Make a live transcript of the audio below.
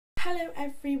Hello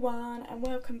everyone and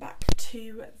welcome back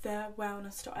to the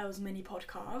Wellness.Ls mini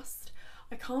podcast.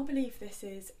 I can't believe this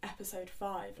is episode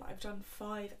 5, I've done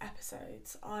 5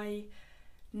 episodes. I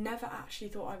never actually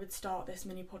thought I would start this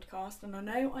mini podcast, and I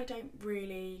know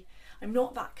I'm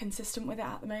not that consistent with it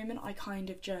at the moment. I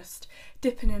kind of just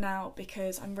dip in and out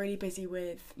because I'm really busy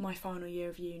with my final year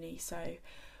of uni, so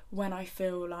when I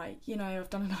feel like, I've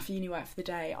done enough uni work for the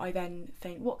day, I then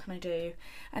think, what can I do?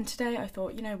 And today I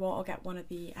thought, you know what, I'll get one of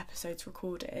the episodes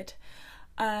recorded.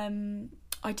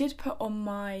 I did put on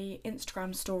my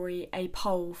Instagram story a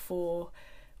poll for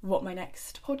what my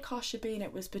next podcast should be, and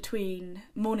it was between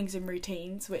mornings and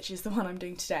routines, which is the one I'm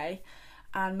doing today,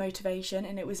 and motivation,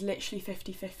 and it was literally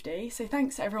 50-50. So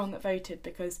thanks to everyone that voted,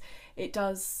 because it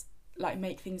does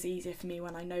make things easier for me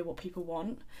when I know what people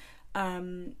want.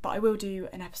 But I will do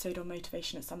an episode on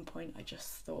motivation at some point. I just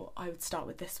thought I would start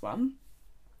with this one.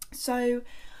 So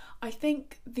I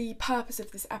think the purpose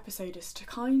of this episode is to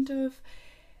kind of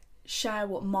share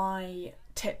what my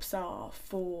tips are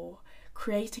for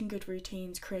creating good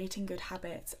routines, creating good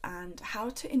habits, and how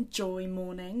to enjoy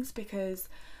mornings, because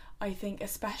I think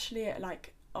especially at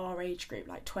our age group,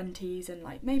 20s and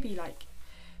maybe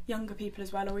younger people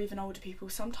as well, or even older people,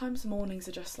 sometimes mornings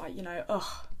are just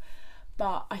ugh.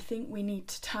 But I think we need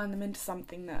to turn them into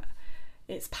something that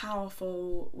it's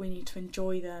powerful. We need to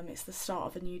enjoy them. It's the start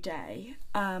of a new day.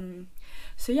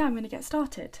 So yeah, I'm going to get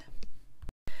started.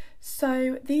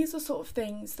 So these are sort of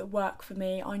things that work for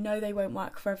me. I know they won't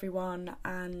work for everyone,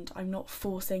 and I'm not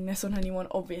forcing this on anyone,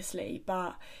 obviously,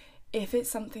 but if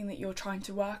it's something that you're trying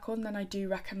to work on, then I do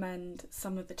recommend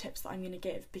some of the tips that I'm going to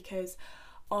give, because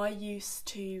I used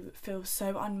to feel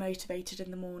so unmotivated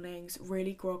in the mornings,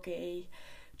 really groggy,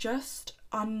 just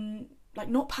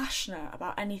not passionate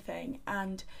about anything.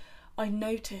 And I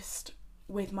noticed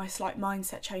with my slight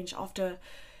mindset change after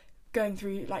going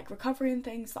through recovery and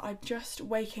things, that I'm just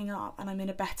waking up and I'm in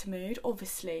a better mood.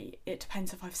 Obviously it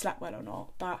depends if I've slept well or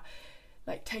not, but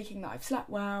taking that I've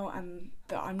slept well and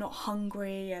that I'm not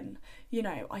hungry, and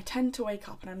I tend to wake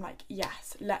up and I'm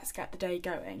yes, let's get the day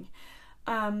going.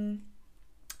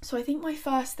 So I think my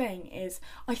first thing is,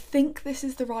 I think this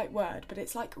is the right word, but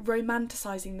it's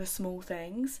romanticising the small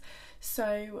things.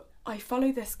 So I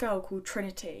follow this girl called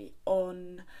Trinity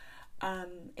on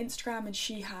Instagram, and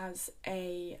she has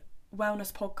a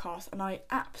wellness podcast, and I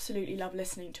absolutely love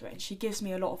listening to it, and she gives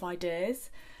me a lot of ideas.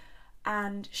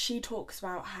 And she talks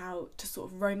about how to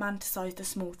sort of romanticise the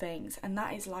small things, and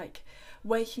that is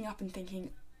waking up and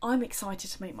thinking, I'm excited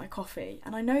to make my coffee.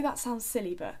 And I know that sounds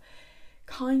silly, but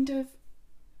kind of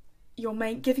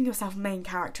you're giving yourself main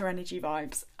character energy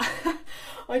vibes.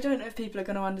 I don't know if people are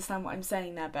going to understand what I'm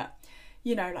saying there, but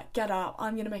get up,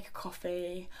 I'm going to make a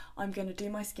coffee, I'm going to do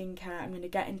my skincare, I'm going to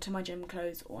get into my gym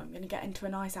clothes, or I'm going to get into a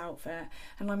nice outfit,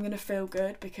 and I'm going to feel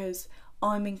good because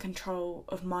I'm in control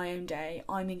of my own day,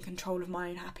 I'm in control of my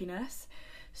own happiness.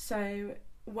 So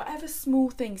whatever small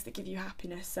things that give you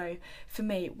happiness. So for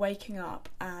me, waking up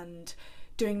and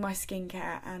doing my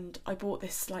skincare, and I bought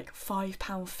this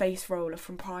 £5 face roller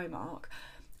from Primark.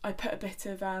 I put a bit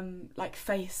of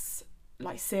face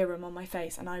serum on my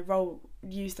face, and I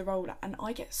use the roller, and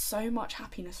I get so much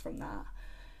happiness from that.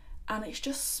 And it's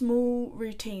just small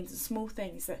routines and small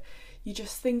things that you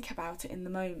just think about it in the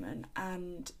moment,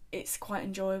 and it's quite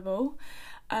enjoyable.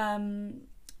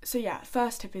 So yeah,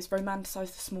 first tip is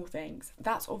romanticise the small things.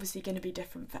 That's obviously going to be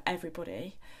different for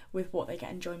everybody with what they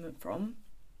get enjoyment from.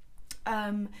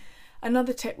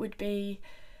 Another tip would be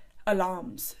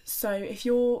alarms. So if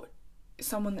you're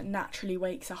someone that naturally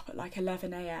wakes up at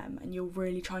 11 a.m. and you're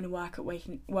really trying to work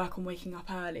on waking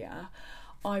up earlier,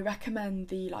 I recommend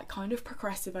the kind of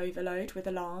progressive overload with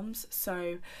alarms.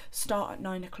 So start at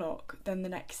 9 o'clock, then the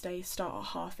next day start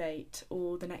at 8:30,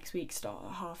 or the next week start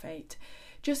at 8:30.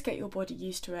 Just get your body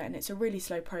used to it, and it's a really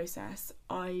slow process.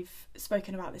 I've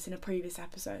spoken about this in a previous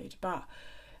episode, but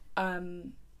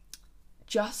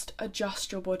just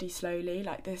adjust your body slowly.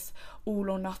 This all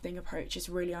or nothing approach is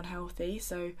really unhealthy,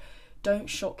 so don't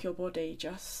shock your body,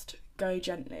 just go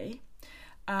gently.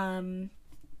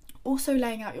 Also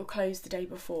laying out your clothes the day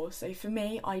before. So for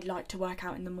me, I like to work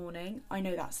out in the morning. I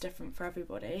know that's different for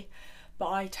everybody, but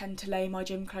I tend to lay my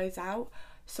gym clothes out.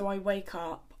 So I wake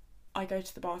up, I go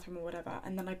to the bathroom or whatever,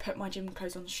 and then I put my gym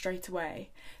clothes on straight away.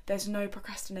 There's no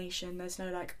procrastination, there's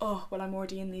no I'm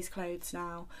already in these clothes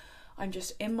now. I'm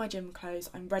just in my gym clothes,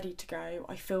 I'm ready to go,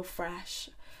 I feel fresh.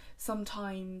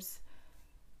 Sometimes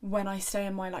when I stay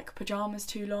in my pyjamas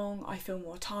too long, I feel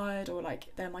more tired, or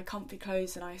they're my comfy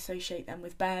clothes and I associate them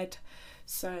with bed.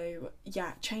 So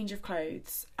yeah, change of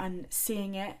clothes and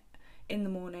seeing it in the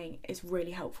morning is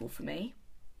really helpful for me.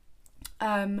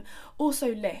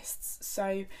 Also lists.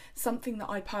 So something that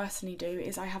I personally do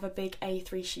is I have a big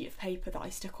A3 sheet of paper that I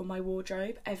stick on my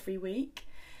wardrobe every week,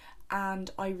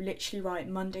 and I literally write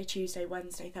Monday, Tuesday,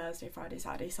 Wednesday, Thursday, Friday,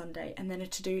 Saturday, Sunday, and then a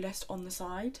to-do list on the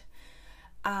side,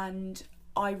 and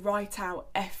I write out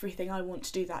everything I want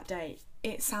to do that day.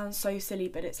 It sounds so silly,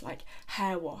 but it's like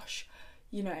hair wash,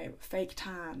 you know, fake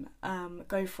tan,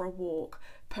 go for a walk,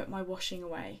 put my washing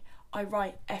away. I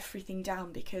write everything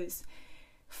down because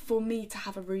for me to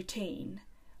have a routine,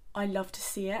 I love to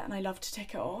see it and I love to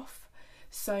tick it off.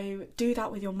 So do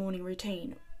that with your morning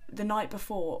routine. The night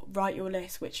before, write your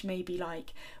list, which may be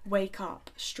like wake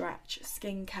up, stretch,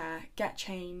 skincare, get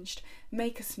changed,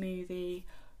 make a smoothie,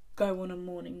 go on a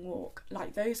morning walk.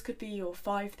 Like those could be your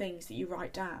 5 things that you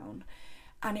write down,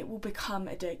 and it will become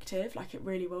addictive, like it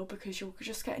really will, because you'll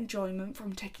just get enjoyment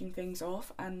from ticking things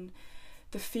off, and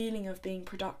the feeling of being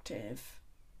productive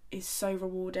is so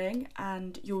rewarding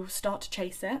and you'll start to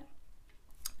chase it.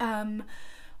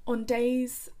 On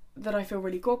days that I feel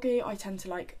really groggy, I tend to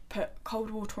like put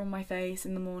cold water on my face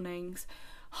in the mornings,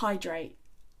 hydrate,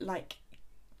 like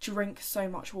drink so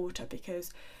much water,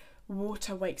 because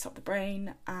water wakes up the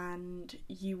brain and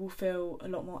you will feel a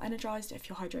lot more energized if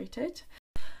you're hydrated.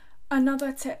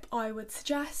 Another tip I would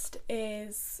suggest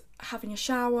is having a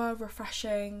shower.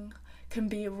 Refreshing can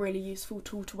be a really useful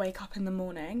tool to wake up in the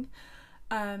morning.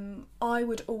 I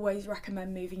would always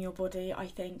recommend moving your body. I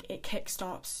think it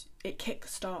kickstarts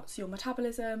your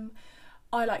metabolism.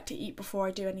 I like to eat before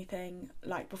I do anything,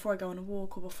 like before I go on a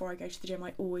walk or before I go to the gym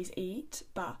I always eat,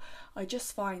 but I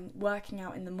just find working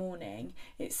out in the morning,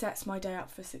 it sets my day up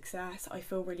for success. I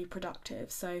feel really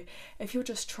productive. So if you're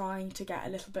just trying to get a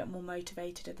little bit more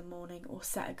motivated in the morning or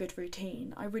set a good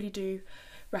routine, I really do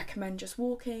recommend just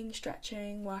walking,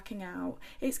 stretching, working out.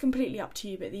 It's completely up to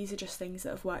you, but these are just things that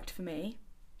have worked for me.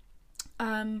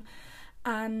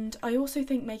 And I also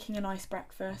think making a nice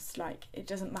breakfast, like it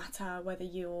doesn't matter whether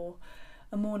you're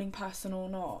a morning person or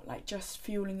not, like just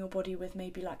fueling your body with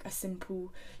maybe like a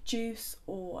simple juice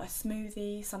or a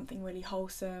smoothie, something really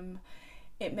wholesome.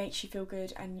 It makes you feel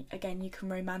good, and again, you can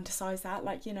romanticize that,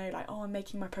 like, you know, like, oh, I'm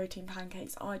making my protein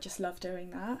pancakes, I just love doing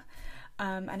that.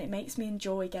 And it makes me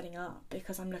enjoy getting up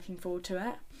because I'm looking forward to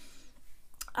it.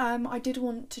 I did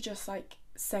want to just like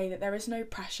say that there is no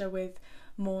pressure with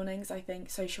mornings. I think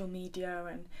social media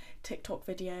and TikTok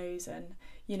videos and,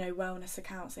 you know, wellness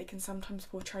accounts, they can sometimes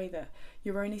portray that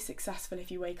you're only successful if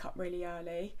you wake up really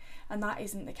early, and that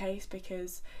isn't the case,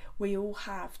 because we all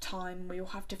have time, we all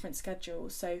have different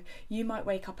schedules. So you might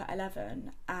wake up at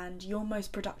 11 and your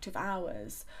most productive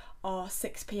hours are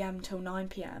 6 p.m. till 9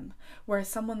 p.m, whereas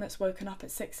someone that's woken up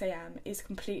at 6 a.m. is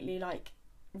completely like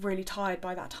really tired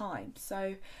by that time.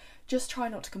 So just try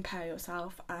not to compare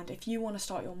yourself, and if you want to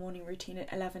start your morning routine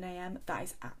at 11 a.m, that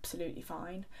is absolutely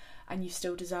fine, and you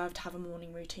still deserve to have a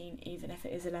morning routine even if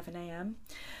it is 11 a.m.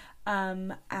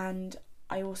 And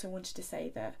I also wanted to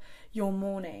say that your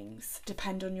mornings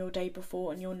depend on your day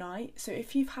before and your night. So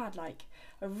if you've had like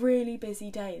a really busy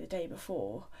day the day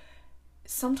before,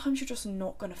 sometimes you're just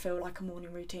not going to feel like a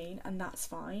morning routine, and that's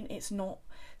fine. It's not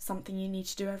something you need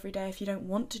to do every day if you don't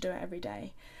want to do it every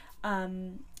day.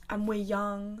 And we're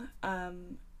young,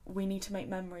 we need to make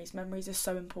memories. Memories are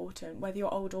so important, whether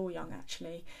you're old or young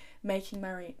actually. Making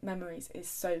memories is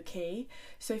so key.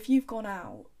 So if you've gone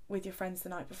out with your friends the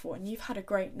night before and you've had a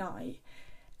great night,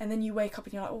 and then you wake up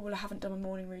and you're like, oh, well, I haven't done my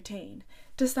morning routine.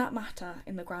 Does that matter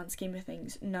in the grand scheme of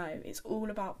things? No, it's all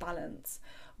about balance.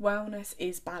 Wellness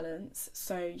is balance.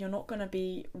 So you're not going to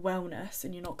be wellness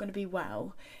and you're not going to be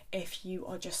well if you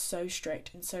are just so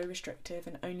strict and so restrictive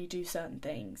and only do certain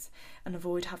things and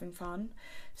avoid having fun.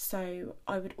 So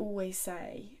I would always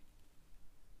say,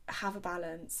 have a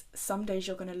balance. Some days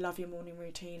you're going to love your morning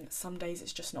routine. Some days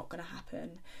it's just not going to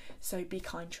happen. So be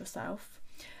kind to yourself.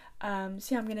 So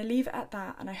yeah, I'm going to leave it at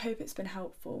that, and I hope it's been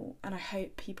helpful, and I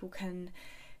hope people can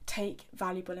take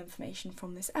valuable information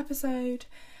from this episode.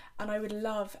 And I would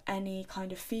love any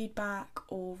kind of feedback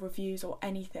or reviews or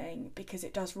anything, because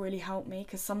it does really help me,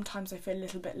 because sometimes I feel a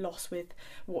little bit lost with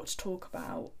what to talk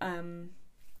about,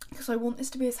 because I want this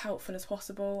to be as helpful as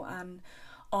possible, and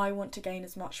I want to gain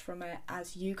as much from it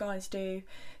as you guys do.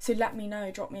 So let me know,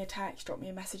 drop me a text, drop me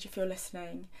a message if you're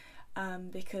listening,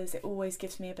 because it always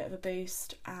gives me a bit of a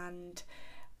boost, and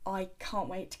I can't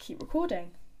wait to keep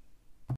recording.